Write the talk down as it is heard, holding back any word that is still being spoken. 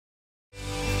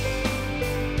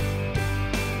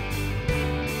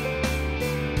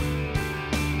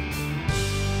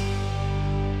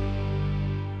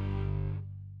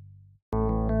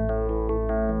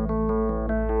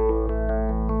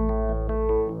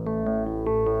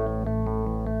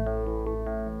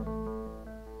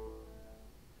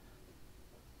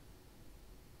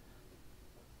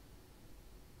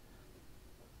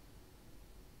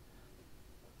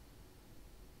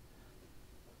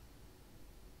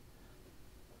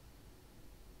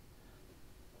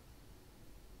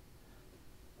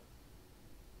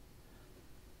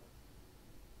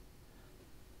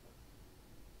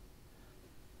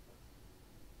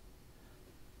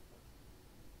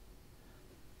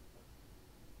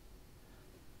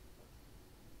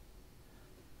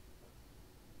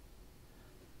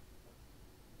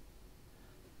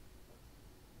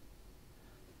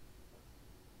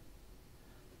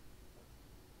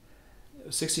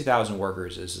60,000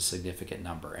 workers is a significant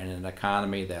number, and in an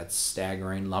economy that's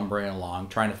staggering, lumbering along,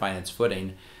 trying to find its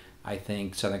footing, I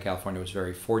think Southern California was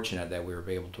very fortunate that we were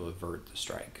able to avert the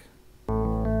strike.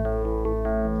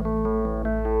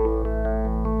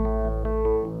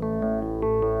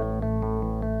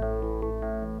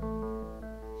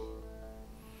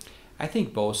 I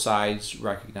think both sides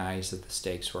recognize that the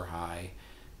stakes were high.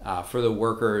 For the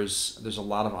workers, there's a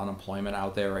lot of unemployment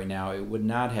out there right now. It would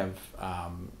not have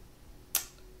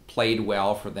played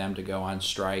well for them to go on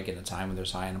strike at a time when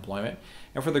there's high unemployment.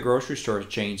 And for the grocery store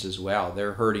chains as well,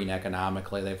 they're hurting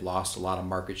economically. They've lost a lot of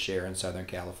market share in Southern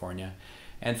California.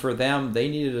 And for them, they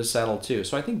needed to settle too.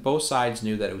 So I think both sides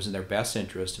knew that it was in their best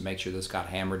interest to make sure this got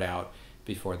hammered out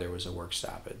before there was a work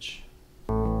stoppage.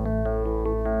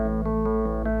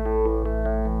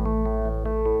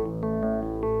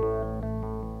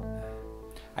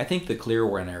 I think the clear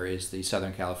winner is the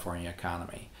Southern California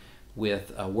economy.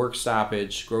 With a work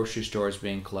stoppage, grocery stores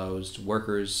being closed,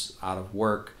 workers out of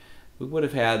work, we would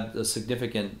have had a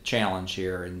significant challenge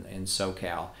here in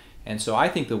SoCal. And so I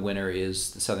think the winner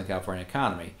is the Southern California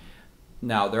economy.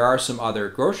 Now, there are some other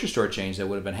grocery store chains that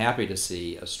would have been happy to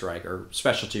see a strike, or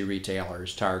specialty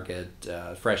retailers, Target,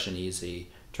 Fresh and Easy,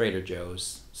 Trader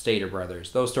Joe's, Stater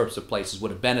Brothers. Those sorts of places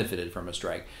would have benefited from a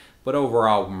strike. But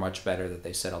overall, we're much better that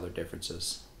they settle their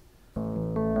differences.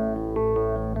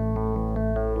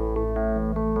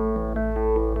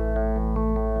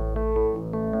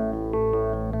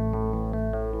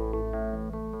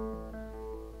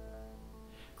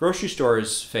 Grocery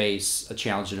stores face a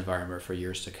challenging environment for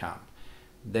years to come.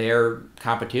 Their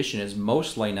competition is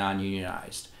mostly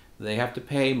non-unionized. They have to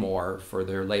pay more for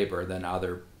their labor than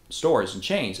other stores and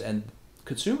chains, and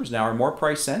consumers now are more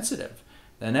price sensitive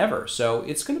than ever. So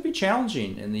it's going to be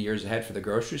challenging in the years ahead for the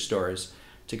grocery stores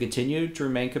to continue to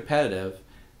remain competitive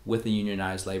with the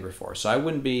unionized labor force. So I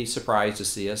wouldn't be surprised to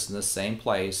see us in the same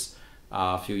place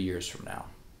a few years from now.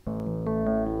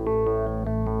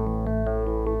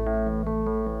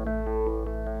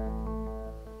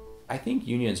 I think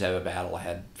unions have a battle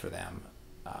ahead for them.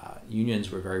 Unions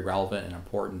were very relevant and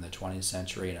important in the 20th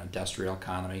century in an industrial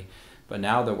economy, but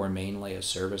now that we're mainly a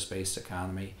service-based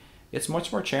economy, it's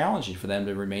much more challenging for them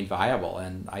to remain viable,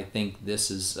 and I think this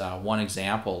is one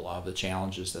example of the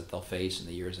challenges that they'll face in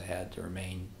the years ahead to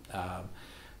remain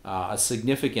a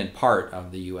significant part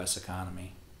of the U.S.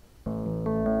 economy.